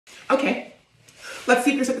Okay, let's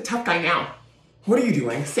see if you're such a tough guy now. What are you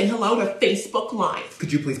doing? Say hello to Facebook Live.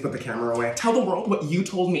 Could you please put the camera away? Tell the world what you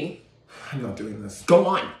told me. I'm not doing this. Go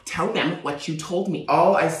on, tell them what you told me.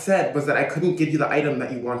 All I said was that I couldn't give you the item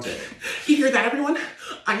that you wanted. You hear that, everyone?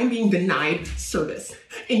 I am being denied service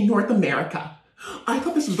in North America. I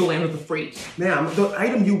thought this was the land of the free. Ma'am, the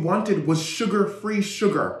item you wanted was sugar-free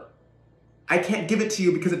sugar. I can't give it to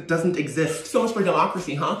you because it doesn't exist. So much for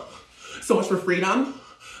democracy, huh? So much for freedom?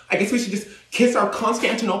 I guess we should just kiss our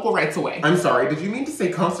Constantinople rights away. I'm sorry, did you mean to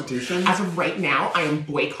say Constitution? As of right now, I am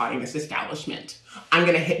boycotting this establishment. I'm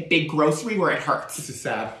gonna hit big grocery where it hurts. This is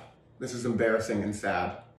sad. This is embarrassing and sad.